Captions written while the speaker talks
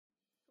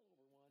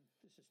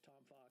This is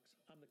Tom Fox.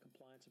 I'm the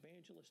Compliance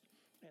Evangelist,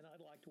 and I'd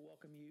like to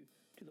welcome you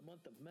to the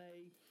month of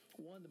May,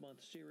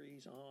 one-month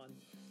series on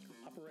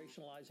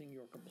operationalizing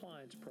your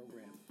compliance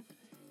program.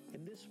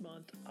 In this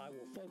month, I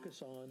will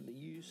focus on the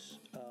use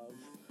of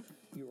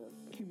your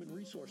human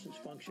resources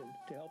function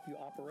to help you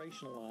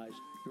operationalize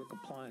your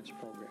compliance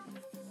program.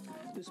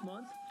 This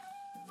month,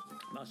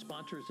 my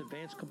sponsor is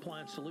Advanced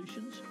Compliance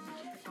Solutions.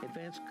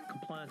 Advanced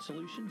Compliance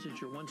Solutions is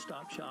your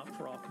one-stop shop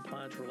for all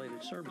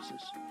compliance-related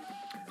services.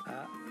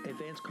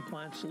 Advanced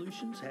Compliance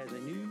Solutions has a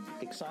new,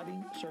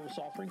 exciting service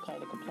offering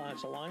called the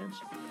Compliance Alliance,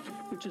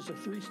 which is a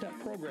three-step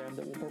program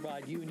that will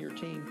provide you and your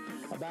team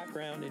a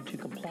background into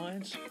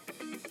compliance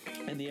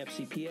and the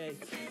FCPA,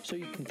 so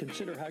you can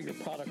consider how your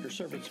product or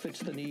service fits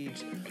the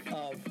needs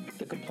of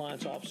the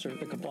compliance officer,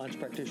 the compliance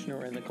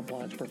practitioner, and the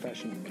compliance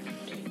professional.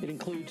 It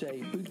includes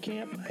a boot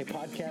camp, a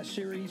podcast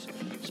series,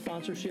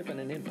 sponsorship, and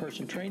an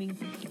in-person training.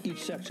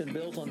 Each section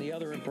builds on the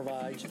other and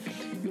provides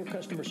your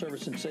customer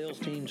service and sales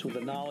teams with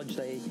the knowledge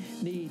they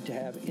need to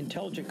have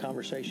intelligent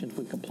conversations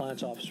with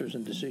compliance officers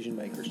and decision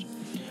makers.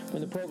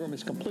 When the program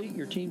is complete,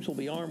 your teams will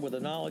be armed with the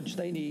knowledge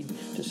they need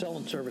to sell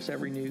and service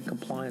every new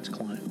compliance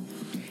client.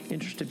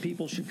 Interested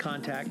people should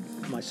contact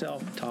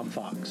myself, Tom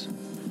Fox.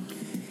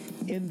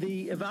 In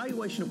the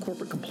evaluation of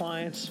corporate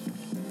compliance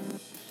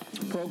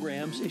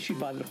programs issued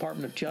by the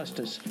Department of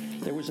Justice,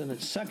 there was a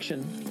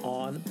section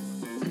on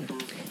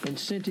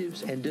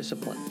incentives and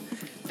discipline.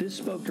 This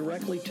spoke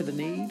directly to the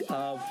need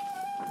of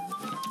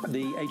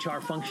the HR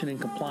function in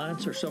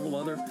compliance or several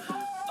other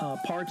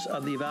parts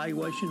of the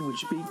evaluation which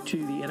speak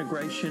to the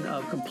integration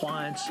of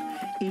compliance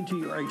into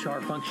your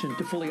HR function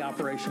to fully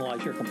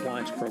operationalize your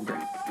compliance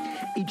program.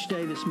 Each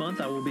day this month,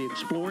 I will be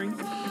exploring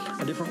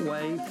a different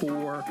way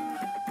for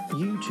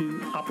you to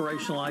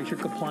operationalize your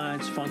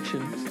compliance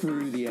function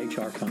through the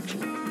HR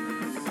function.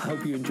 I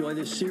hope you enjoy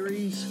this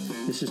series.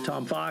 This is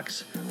Tom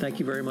Fox. Thank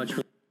you very much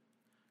for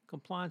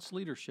compliance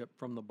leadership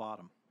from the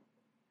bottom.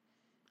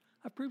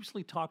 I've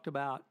previously talked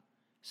about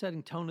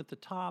setting tone at the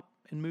top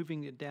and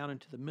moving it down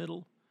into the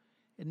middle,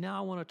 and now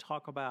I want to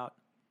talk about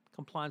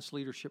compliance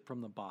leadership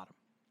from the bottom.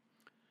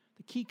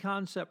 The key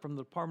concept from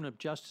the Department of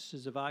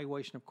Justice's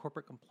evaluation of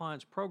corporate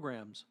compliance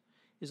programs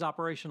is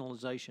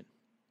operationalization.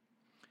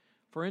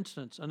 For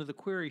instance, under the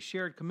query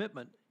shared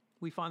commitment,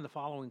 we find the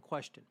following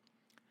question: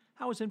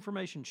 how is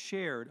information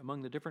shared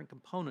among the different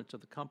components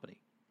of the company?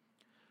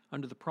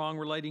 Under the prong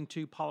relating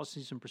to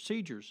policies and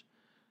procedures,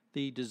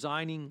 the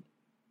designing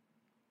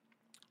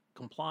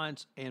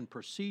compliance and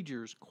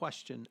procedures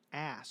question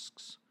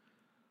asks,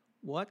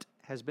 what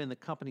has been the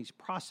company's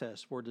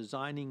process for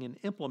designing and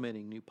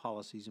implementing new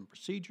policies and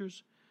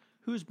procedures?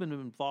 Who has been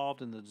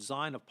involved in the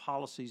design of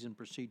policies and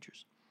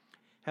procedures?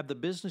 Have the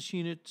business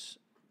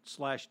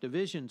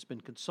units/divisions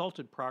been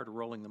consulted prior to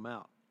rolling them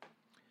out?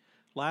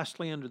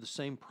 Lastly, under the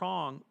same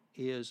prong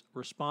is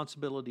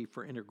responsibility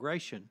for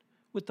integration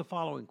with the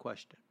following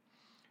question: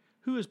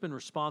 who has been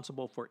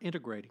responsible for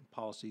integrating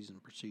policies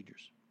and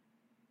procedures?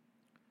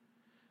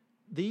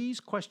 These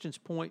questions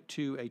point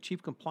to a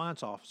chief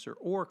compliance officer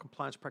or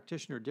compliance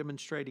practitioner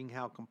demonstrating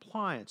how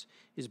compliance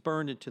is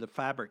burned into the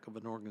fabric of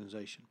an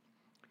organization.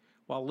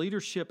 While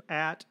leadership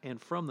at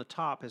and from the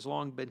top has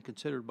long been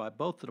considered by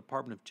both the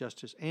Department of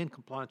Justice and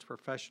compliance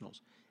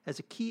professionals as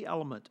a key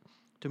element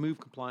to move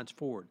compliance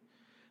forward,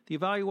 the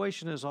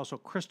evaluation has also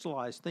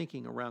crystallized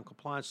thinking around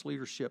compliance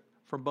leadership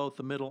from both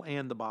the middle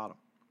and the bottom.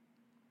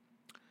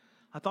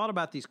 I thought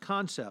about these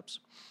concepts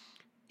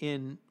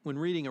when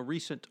reading a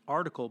recent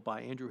article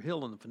by Andrew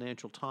Hill in the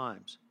Financial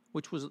Times,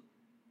 which was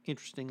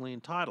interestingly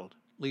entitled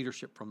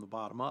Leadership from the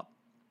Bottom Up.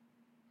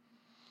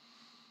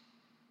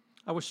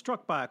 I was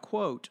struck by a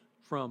quote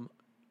from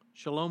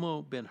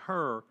Shlomo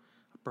Ben-Hur,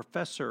 a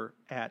professor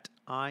at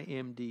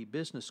IMD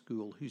Business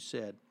School, who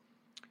said,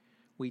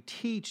 "We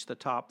teach the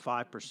top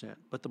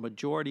 5%, but the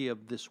majority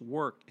of this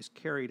work is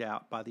carried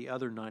out by the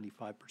other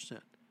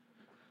 95%.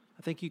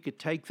 I think you could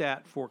take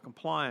that for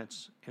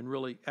compliance and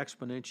really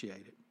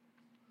exponentiate it.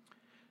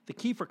 The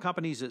key for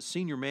companies at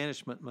senior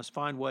management must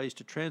find ways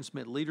to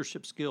transmit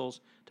leadership skills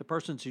to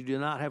persons who do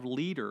not have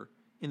leader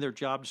in their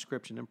job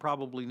description and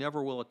probably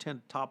never will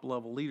attend a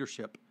top-level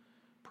leadership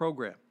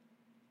program.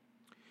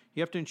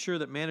 You have to ensure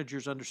that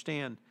managers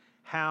understand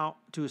how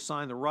to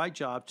assign the right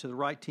job to the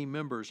right team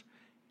members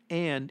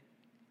and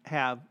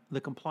have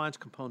the compliance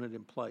component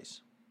in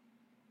place.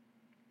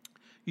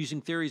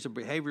 Using theories of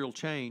behavioral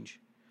change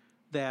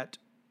that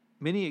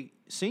many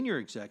senior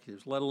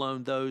executives, let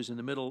alone those in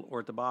the middle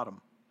or at the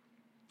bottom,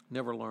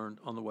 never learned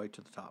on the way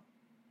to the top.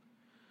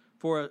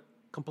 For a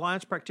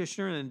compliance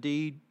practitioner, and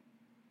indeed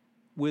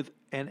with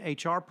an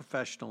HR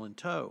professional in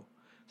tow,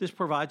 this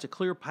provides a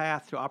clear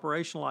path to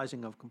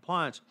operationalizing of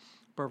compliance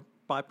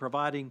by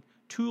providing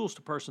tools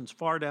to persons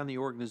far down the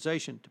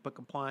organization to put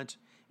compliance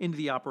into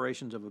the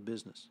operations of a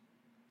business.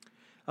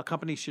 A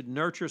company should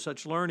nurture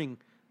such learning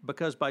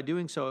because by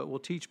doing so it will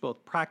teach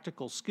both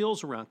practical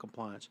skills around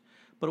compliance,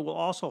 but it will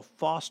also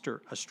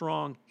foster a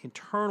strong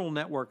internal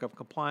network of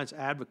compliance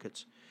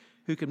advocates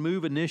who can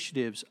move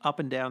initiatives up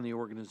and down the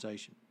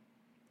organization.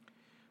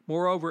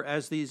 Moreover,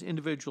 as these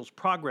individuals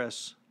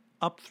progress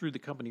up through the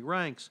company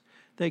ranks,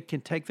 they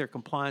can take their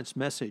compliance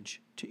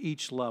message to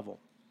each level.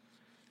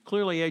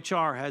 Clearly,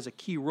 HR has a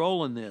key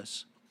role in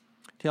this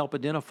to help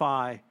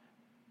identify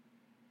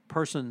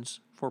persons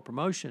for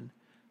promotion,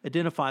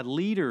 identify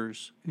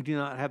leaders who do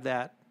not have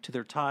that to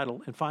their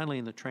title, and finally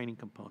in the training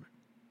component.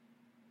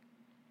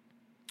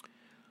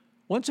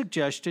 One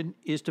suggestion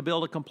is to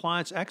build a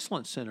compliance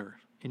excellence center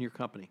in your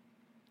company.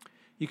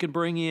 You can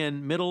bring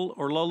in middle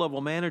or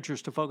low-level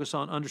managers to focus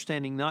on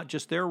understanding not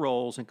just their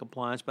roles in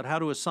compliance, but how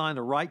to assign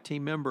the right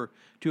team member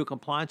to a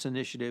compliance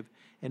initiative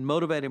and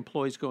motivate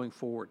employees going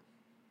forward.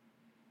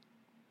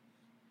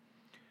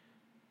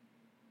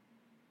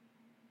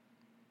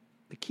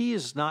 The key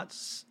is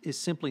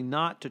simply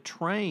not to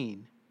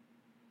train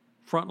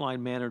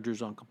frontline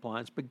managers on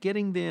compliance, but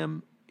getting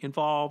them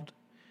involved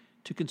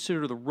to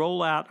consider the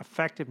rollout,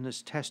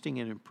 effectiveness, testing,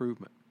 and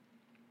improvement.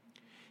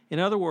 In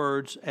other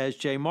words, as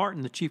Jay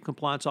Martin, the Chief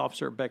Compliance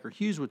Officer at Baker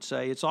Hughes, would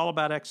say, it's all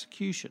about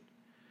execution.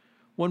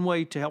 One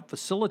way to help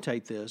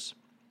facilitate this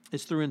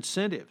is through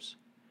incentives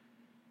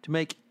to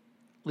make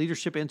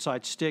leadership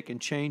insights stick and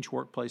change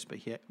workplace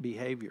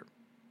behavior.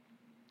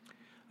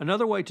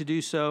 Another way to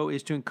do so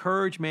is to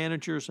encourage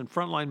managers and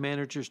frontline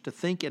managers to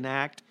think and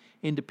act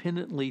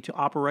independently to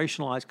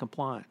operationalize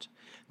compliance.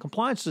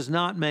 Compliance does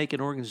not make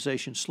an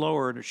organization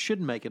slower, and it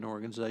shouldn't make an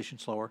organization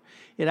slower.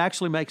 It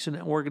actually makes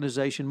an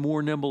organization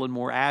more nimble and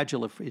more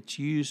agile if it's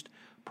used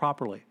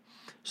properly.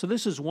 So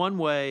this is one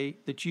way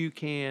that you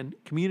can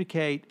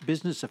communicate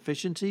business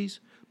efficiencies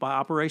by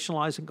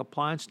operationalizing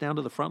compliance down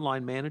to the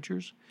frontline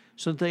managers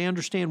so that they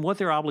understand what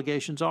their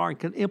obligations are and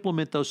can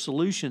implement those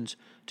solutions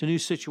to new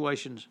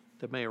situations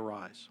that may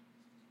arise.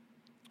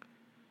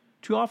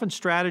 Too often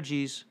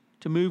strategies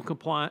to move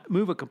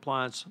a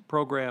compliance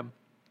program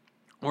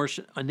or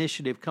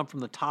initiative come from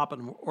the top of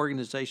an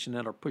organization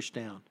that are pushed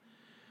down.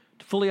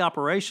 To fully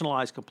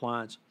operationalize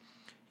compliance,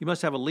 you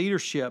must have a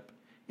leadership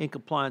in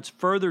compliance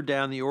further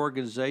down the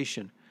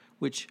organization,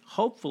 which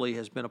hopefully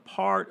has been a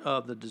part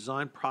of the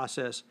design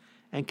process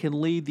and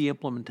can lead the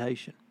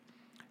implementation.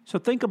 So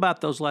think about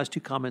those last two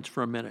comments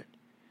for a minute.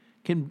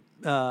 Can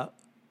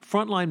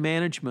frontline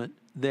management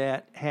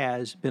that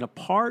has been a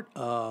part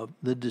of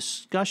the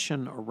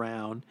discussion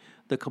around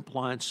the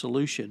compliance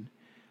solution,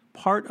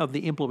 part of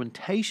the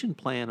implementation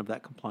plan of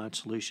that compliance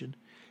solution,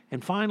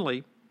 and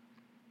finally,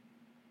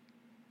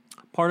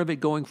 part of it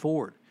going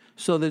forward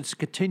so that it's a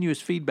continuous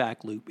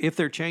feedback loop. If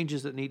there are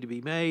changes that need to be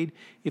made,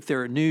 if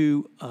there are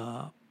new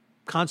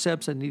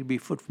concepts that need to be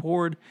put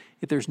forward,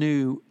 if there's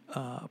new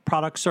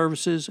product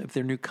services, if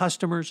there are new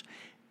customers,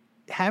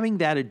 having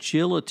that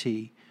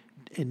agility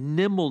and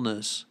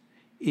nimbleness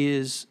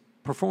is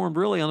performed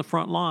really on the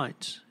front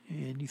lines.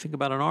 And you think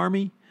about an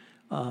army,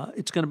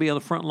 it's going to be on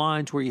the front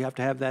lines where you have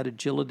to have that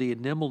agility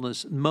and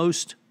nimbleness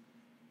most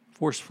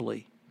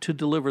forcefully to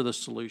deliver the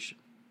solution.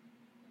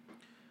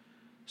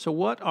 So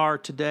what are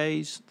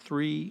today's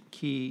 3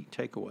 key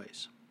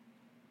takeaways?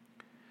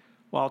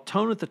 While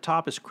tone at the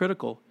top is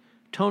critical,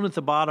 tone at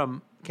the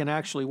bottom can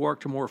actually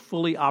work to more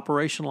fully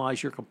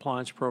operationalize your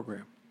compliance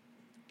program.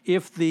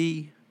 If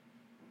the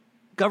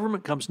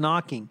government comes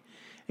knocking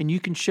and you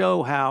can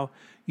show how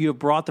you have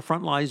brought the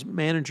frontline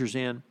managers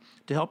in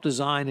to help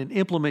design and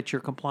implement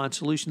your compliance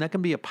solution, that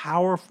can be a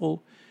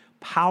powerful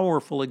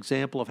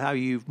example of how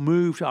you've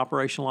moved to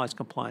operationalize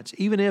compliance.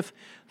 Even if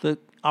the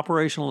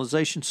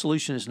operationalization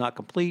solution is not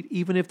complete,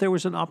 even if there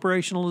was an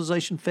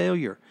operationalization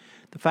failure,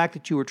 the fact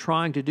that you were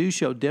trying to do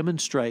so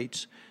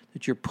demonstrates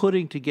that you're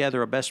putting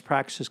together a best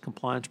practices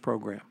compliance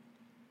program.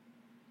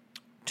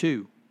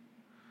 2,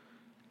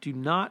 do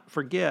not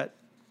forget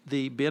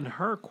the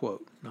Ben-Hur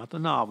quote, not the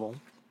novel,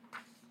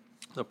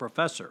 the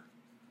professor,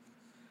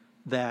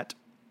 that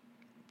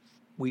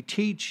we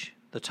teach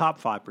the top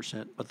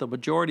 5%, but the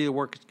majority of the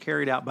work is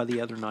carried out by the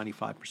other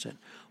 95%.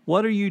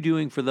 What are you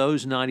doing for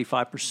those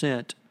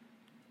 95%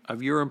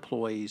 of your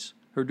employees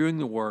who are doing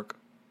the work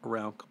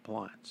around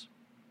compliance?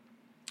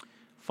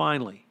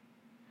 Finally,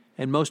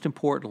 and most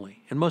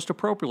importantly, and most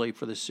appropriately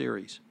for this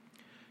series,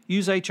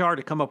 use HR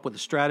to come up with a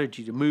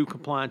strategy to move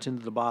compliance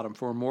into the bottom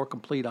for a more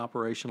complete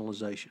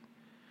operationalization.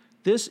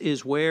 This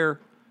is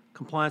where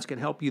compliance can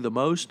help you the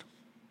most.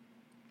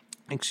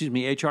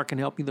 HR can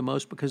help you the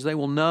most because they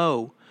will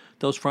know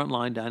those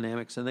frontline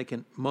dynamics and they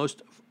can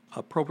most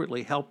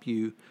appropriately help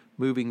you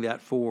moving that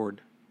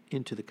forward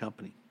into the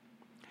company.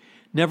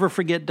 Never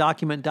forget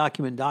document,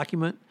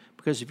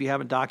 because if you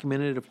haven't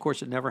documented it, of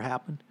course, it never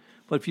happened.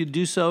 But if you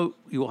do so,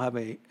 you will have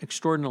an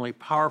extraordinarily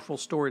powerful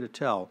story to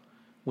tell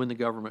when the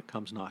government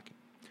comes knocking.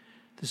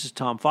 This is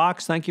Tom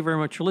Fox. Thank you very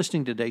much for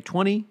listening to Day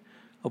 20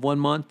 of 1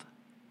 month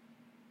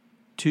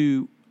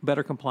to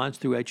Better Compliance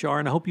through HR,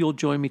 and I hope you'll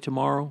join me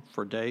tomorrow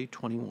for Day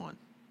 21.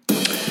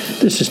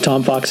 This is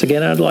Tom Fox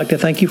again. I'd like to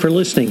thank you for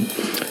listening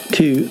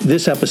to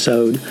this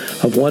episode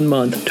of 1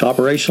 month to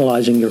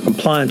operationalizing your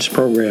compliance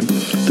program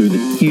through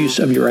the use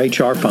of your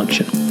HR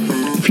function.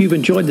 If you've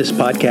enjoyed this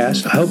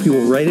podcast, I hope you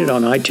will rate it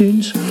on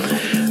iTunes,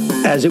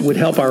 as it would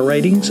help our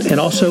ratings, and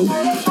also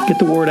get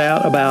the word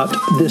out about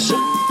this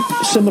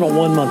seminal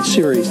 1 month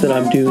series that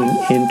I'm doing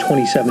in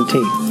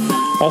 2017.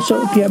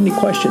 Also, if you have any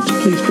questions,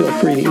 please feel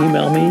free to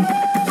email me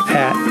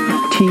at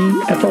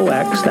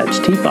tfox, that's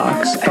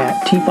tfox,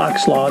 at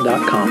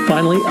tfoxlaw.com.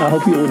 Finally, I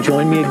hope you will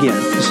join me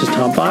again. This is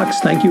Tom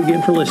Fox. Thank you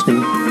again for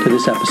listening to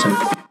this episode.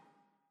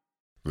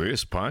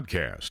 This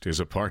podcast is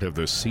a part of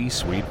the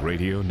C-Suite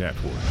Radio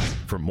Network.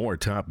 For more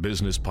top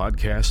business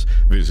podcasts,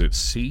 visit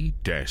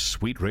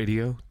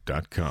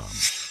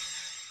c-suiteradio.com.